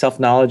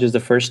self-knowledge is the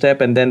first step,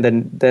 and then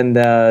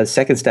the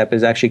second step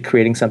is actually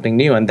creating something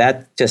new, and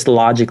that just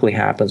logically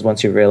happens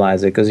once you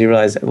realize it, because you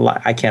realize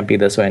I can't be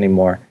this way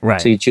anymore. Right.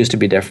 So you choose to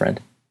be different.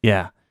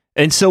 Yeah.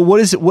 And so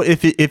what is it?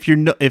 If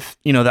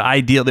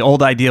the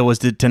old idea was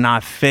to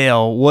not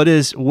fail,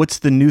 what's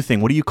the new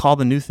thing? What do you call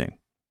the new thing?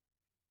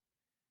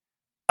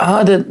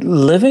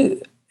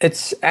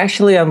 It's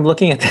actually, I'm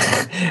looking at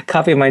the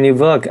copy of my new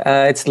book.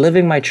 It's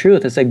living my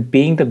truth. It's like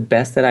being the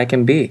best that I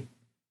can be.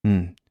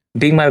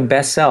 Being my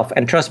best self.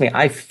 And trust me,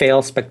 I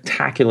fail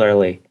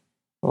spectacularly.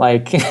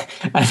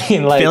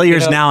 Failure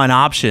is now an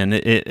option.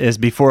 It is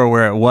before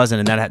where it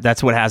wasn't, and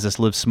that's what has us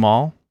live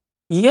small.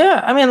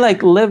 Yeah,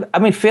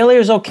 failure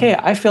is okay.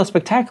 I fail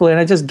spectacularly, and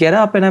I just get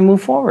up and I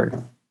move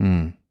forward.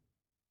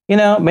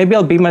 Maybe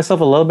I'll beat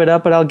myself a little bit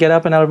up, but I'll get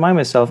up and I'll remind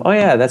myself, oh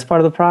yeah, that's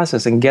part of the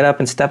process, and get up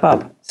and step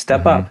up.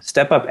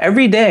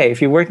 Every day,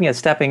 if you're working at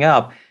stepping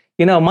up,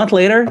 a month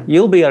later,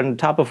 you'll be on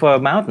top of a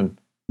mountain.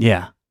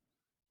 Yeah.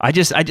 I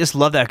just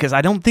love that, because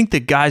I don't think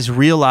that guys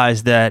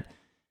realize that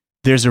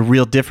there's a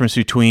real difference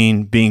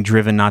between being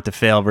driven not to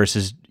fail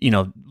versus,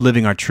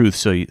 living our truth.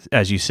 So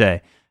as you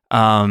say,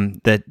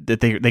 that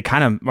they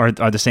kind of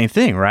are the same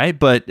thing, right?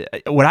 But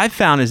what I've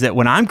found is that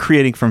when I'm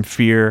creating from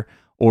fear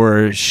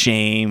or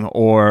shame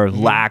or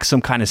lack,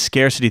 some kind of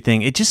scarcity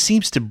thing, it just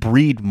seems to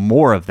breed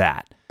more of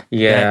that.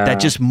 Yeah. That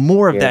just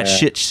more of that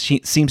shit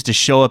seems to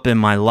show up in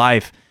my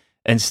life,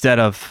 instead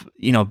of,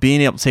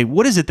 being able to say,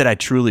 what is it that I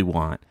truly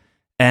want?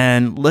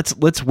 And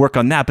let's work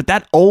on that. But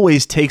that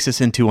always takes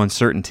us into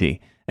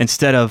uncertainty,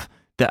 instead of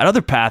the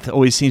other path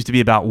always seems to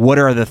be about what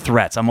are the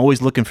threats. I'm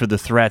always looking for the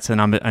threats,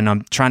 and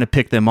I'm trying to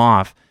pick them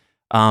off.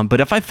 But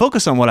if I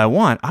focus on what I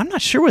want, I'm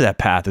not sure where that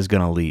path is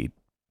going to lead.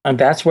 And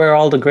that's where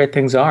all the great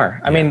things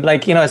are. I mean,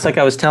 it's like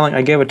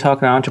I gave a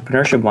talk on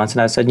entrepreneurship once, and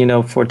I said,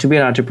 to be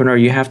an entrepreneur,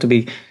 you have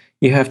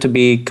to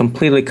be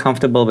completely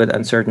comfortable with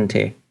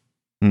uncertainty.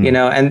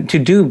 And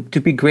to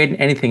be great in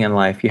anything in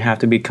life, you have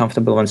to be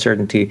comfortable with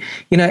uncertainty.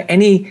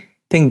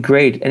 Anything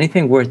great,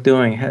 anything worth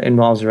doing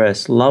involves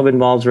risk. Love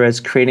involves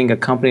risk. Creating a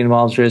company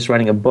involves risk.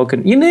 Writing a book,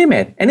 and you name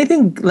it.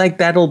 Anything like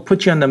that'll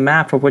put you on the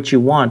map for what you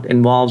want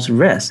involves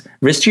risk.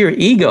 Risk to your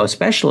ego,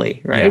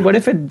 especially, right? Yeah. What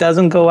if it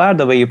doesn't go out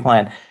the way you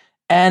plan?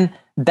 And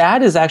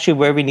that is actually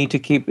where we need to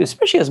keep,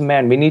 especially as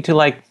men, we need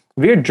to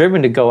we're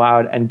driven to go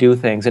out and do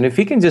things. And if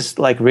we can just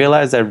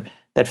realize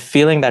that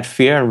feeling, that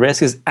fear and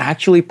risk is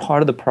actually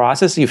part of the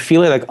process, you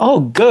feel it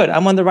oh, good,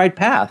 I'm on the right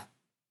path.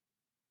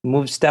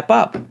 Step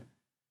up.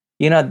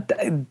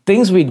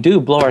 Things we do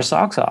blow our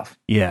socks off.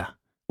 Yeah.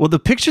 Well, the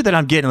picture that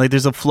I'm getting,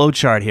 there's a flow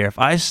chart here.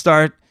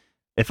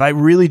 If I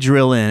really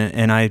drill in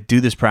and I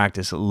do this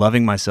practice,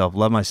 loving myself,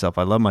 love myself,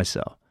 I love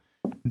myself,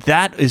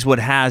 that is what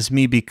has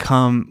me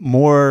become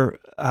more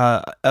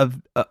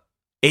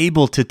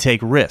able to take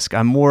risk.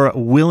 I'm more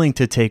willing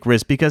to take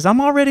risk because I'm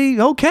already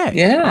okay.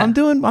 Yeah. I'm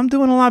doing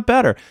a lot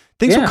better.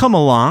 Things will come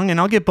along and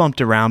I'll get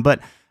bumped around, but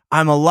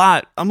I'm a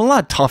lot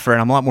tougher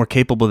and I'm a lot more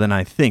capable than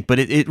I think. But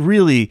it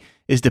really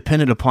is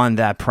dependent upon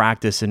that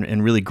practice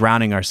and really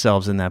grounding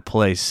ourselves in that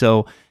place.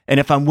 So, and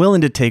if I'm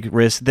willing to take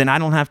risks, then I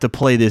don't have to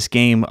play this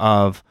game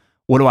of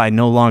what do I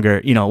no longer,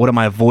 what am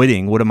I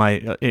avoiding? What am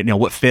I,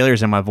 what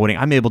failures am I avoiding?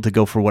 I'm able to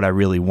go for what I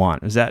really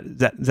want. Is that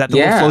the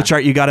little flow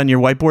chart you got on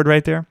your whiteboard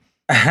right there?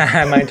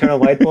 My internal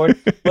whiteboard.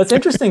 What's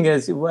interesting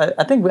is,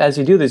 I think as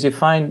you do this,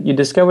 you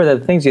discover that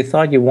the things you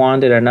thought you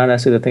wanted are not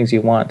necessarily the things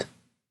you want.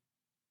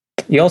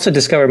 You also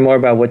discover more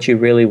about what you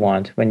really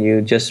want when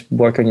you just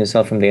work on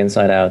yourself from the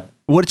inside out.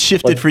 What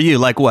shifted for you?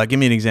 Like what? Give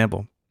me an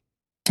example.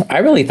 I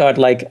really thought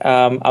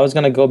I was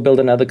going to go build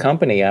another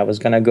company. I was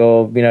going to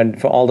go,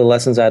 for all the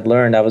lessons I'd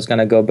learned, I was going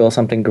to go build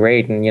something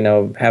great and,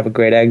 have a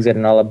great exit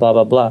and all that blah,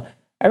 blah, blah.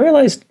 I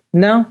realized,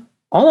 no,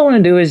 all I want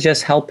to do is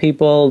just help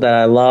people that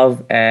I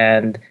love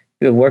and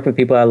work with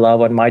people I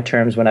love on my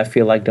terms when I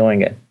feel like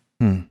doing it.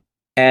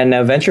 And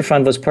a venture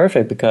fund was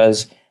perfect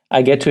because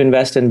I get to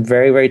invest in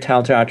very, very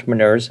talented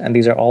entrepreneurs. And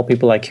these are all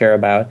people I care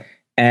about.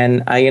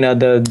 And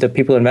the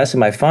people who invest in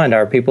my fund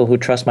are people who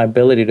trust my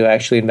ability to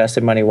actually invest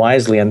their money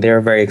wisely. And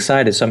they're very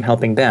excited. So I'm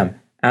helping them.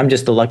 I'm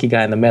just the lucky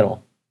guy in the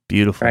middle.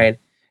 Beautiful. Right.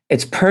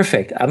 It's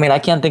perfect. I mean, I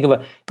can't think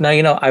of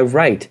I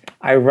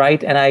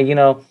write and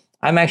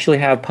I'm actually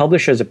have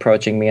publishers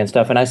approaching me and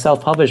stuff. And I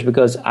self-publish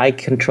because I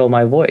control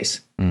my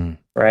voice.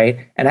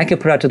 Right. And I can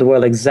put out to the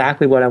world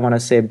exactly what I want to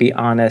say, be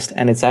honest.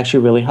 And it's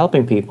actually really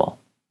helping people.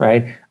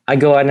 Right. I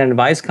go out and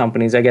advise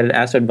companies. I get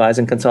asked to advise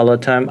and consult all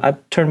the time. I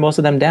turn most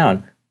of them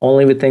down,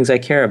 only with things I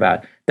care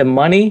about. The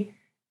money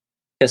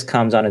just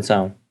comes on its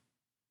own.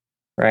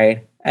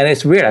 Right. And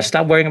it's weird. I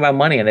stopped worrying about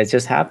money and it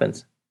just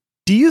happens.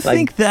 Do you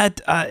think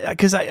that,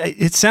 because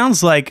it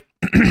sounds like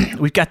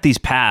we've got these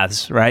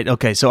paths, right?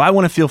 Okay. So I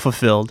want to feel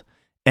fulfilled.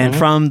 And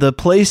from the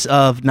place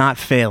of not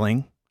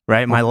failing,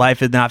 right? My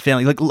life is not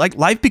failing. Like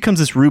life becomes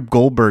this Rube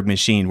Goldberg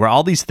machine where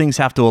all these things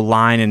have to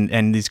align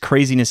and this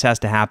craziness has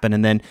to happen.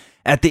 And then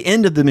at the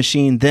end of the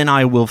machine, then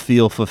I will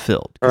feel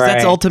fulfilled. Because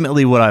that's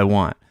ultimately what I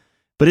want.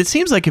 But it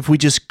seems like if we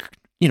just,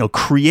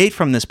 create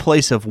from this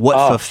place of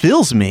what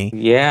fulfills me,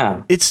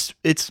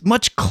 it's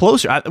much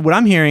closer. What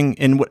I'm hearing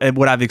and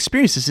what I've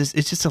experienced is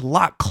it's just a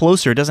lot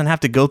closer. It doesn't have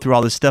to go through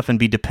all this stuff and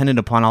be dependent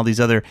upon all these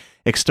other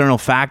external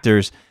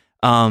factors.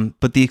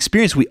 But the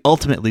experience we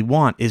ultimately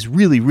want is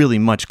really, really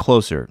much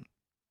closer.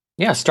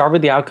 Yeah, start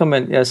with the outcome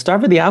and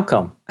start with the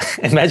outcome.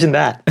 Imagine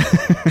that.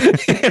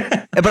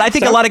 But I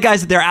think a lot of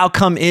guys, their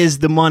outcome is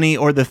the money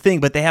or the thing,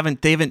 but they haven't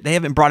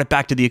brought it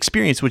back to the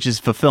experience, which is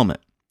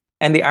fulfillment.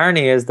 And the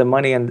irony is the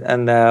money and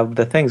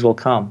the things will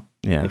come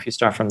if you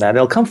start from that.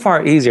 It'll come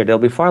far easier. There'll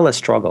be far less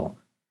struggle.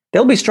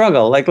 There'll be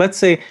struggle. Like, let's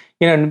say,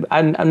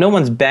 no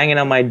one's banging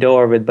on my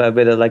door with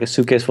like a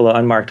suitcase full of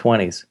unmarked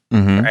 20s,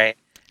 right?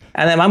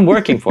 And then I'm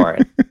working for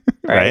it,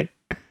 right?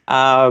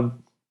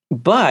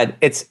 But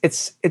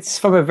it's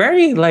from a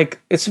very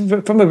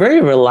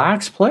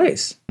relaxed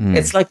place.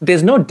 It's like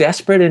there's no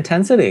desperate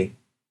intensity.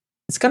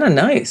 It's kind of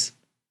nice.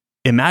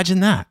 Imagine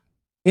that.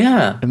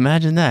 Yeah.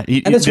 Imagine that.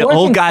 The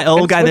old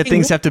guy that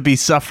things have to be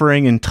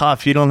suffering and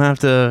tough. You don't have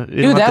to.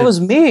 Dude, that was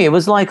me. It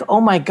was like,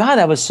 oh my God,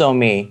 that was so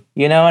me.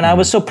 And I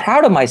was so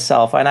proud of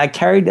myself. And I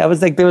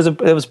was like, there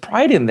was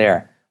pride in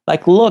there.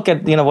 Like, look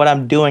at, what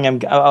I'm doing.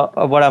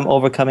 What I'm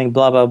overcoming,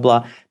 blah, blah,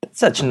 blah. That's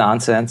such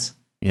nonsense.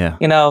 Yeah.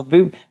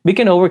 We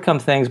can overcome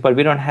things, but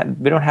we don't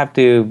have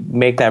to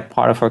make that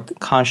part of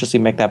consciously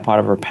make that part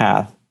of our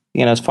path.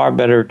 It's far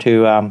better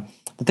to,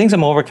 the things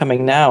I'm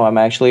overcoming now, I'm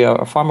actually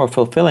are far more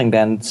fulfilling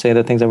than, say,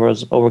 the things I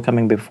was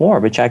overcoming before,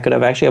 which I could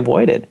have actually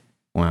avoided.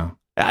 Wow.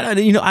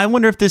 I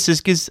wonder if this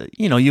is because,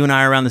 you and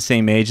I are around the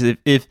same age.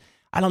 If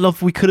I don't know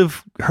if we could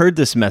have heard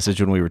this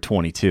message when we were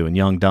 22 and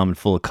young, dumb, and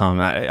full of cum.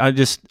 I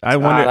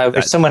wonder. I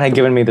wish someone had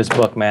given me this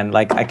book, man.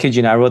 Like, I kid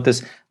you not, I wrote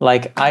this.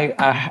 Like,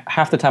 I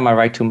half the time I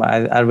write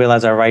I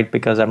realize I write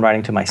because I'm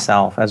writing to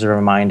myself as a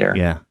reminder.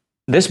 Yeah.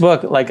 This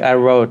book, like I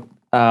wrote,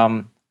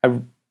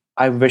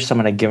 I wish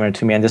someone had given it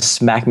to me and just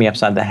smacked me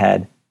upside the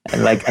head,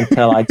 and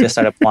until I just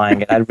started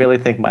applying it. I really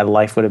think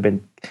the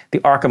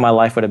arc of my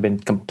life would have been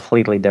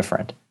completely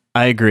different.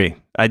 I agree.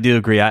 I do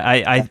agree.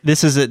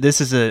 This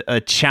is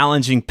a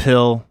challenging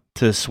pill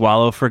to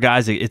swallow for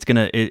guys. It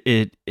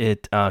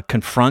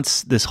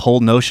confronts this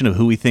whole notion of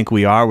who we think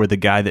we are. We're the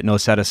guy that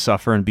knows how to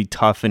suffer and be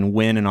tough and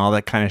win and all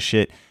that kind of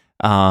shit.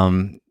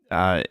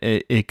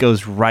 It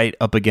goes right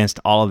up against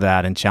all of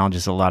that and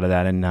challenges a lot of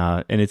that.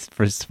 And it's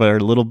for a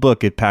little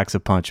book, it packs a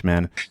punch,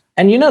 man.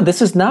 And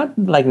this is not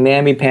like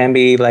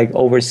namby-pamby, like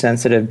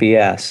oversensitive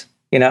BS.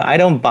 I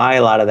don't buy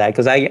a lot of that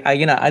because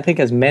I think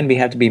as men we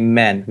have to be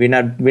men.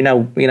 I'm in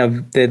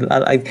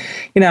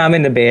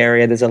the Bay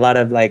Area. There's a lot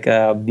of like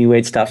new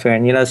age stuff here,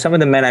 and some of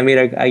the men I meet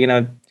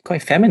are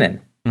quite feminine.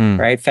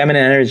 Right?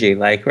 Feminine energy,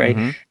 like, right?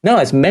 Mm-hmm. No,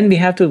 as men, we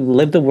have to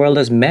live the world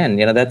as men.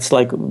 That's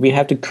like, we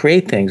have to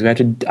create things. We have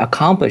to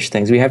accomplish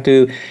things. We have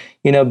to,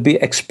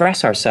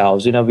 express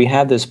ourselves. We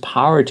have this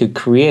power to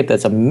create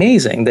that's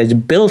amazing,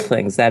 that build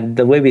things, that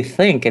the way we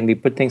think and we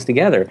put things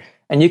together.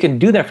 And you can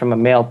do that from a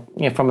male,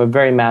 from a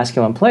very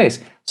masculine place.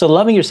 So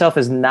loving yourself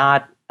is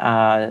not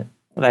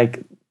like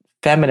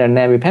feminine,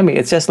 namby-pamby.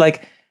 It's just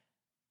like,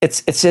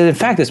 it's in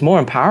fact, it's more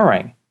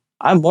empowering.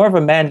 I'm more of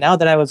a man now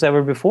than I was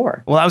ever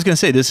before. Well, I was going to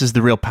say, this is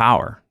the real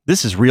power.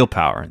 This is real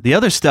power. The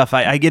other stuff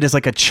I get is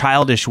like a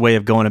childish way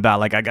of going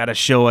about, like, I got to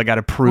show, I got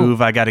to prove,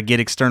 I got to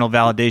get external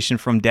validation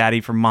from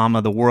daddy, from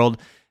mama, the world.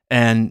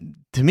 And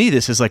to me,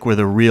 this is like where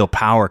the real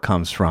power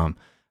comes from.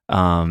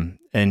 And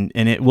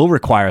it will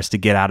require us to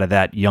get out of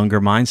that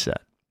younger mindset.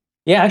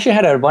 Yeah, I actually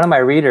had one of my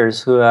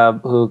readers who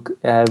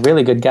a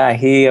really good guy.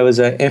 He was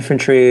an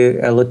infantry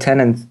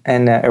lieutenant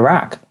in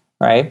Iraq,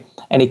 right?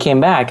 And he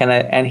came back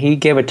and he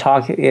gave a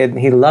talk.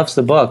 He loves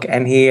the book,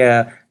 and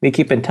we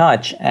keep in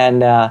touch.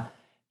 And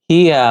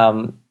he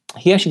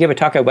actually gave a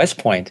talk at West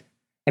Point,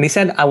 and he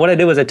said, "What I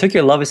did was I took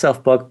your Love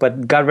Yourself book,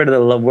 but got rid of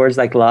the words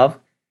like love,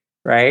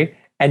 right?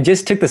 And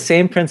just took the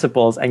same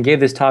principles and gave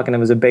this talk, and it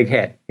was a big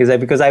hit." He's like,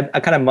 because I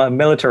kind of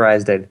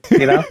militarized it,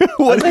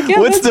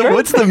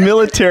 What's the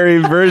military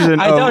version?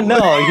 I don't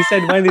know. He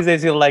said one of these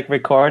days he'll like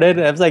record it.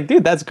 And I was like,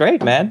 dude, that's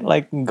great, man.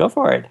 Like, go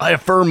for it. I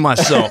affirm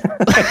myself.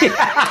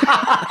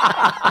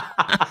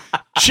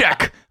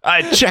 Check.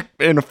 I check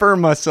and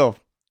affirm myself.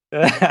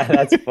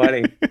 That's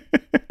funny.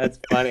 That's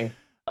funny.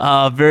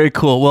 Very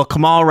cool. Well,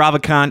 Kamal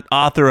Ravikant,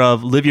 author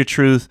of Live Your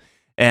Truth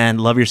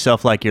and Love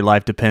Yourself Like Your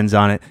Life Depends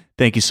on It.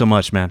 Thank you so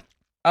much, man.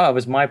 Oh, it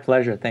was my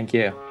pleasure. Thank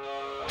you.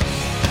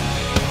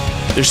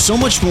 There's so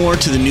much more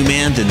to The New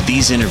Man than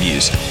these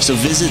interviews. So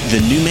visit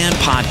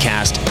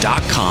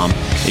thenewmanpodcast.com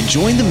and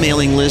join the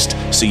mailing list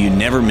so you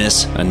never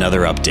miss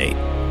another update.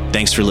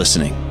 Thanks for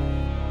listening.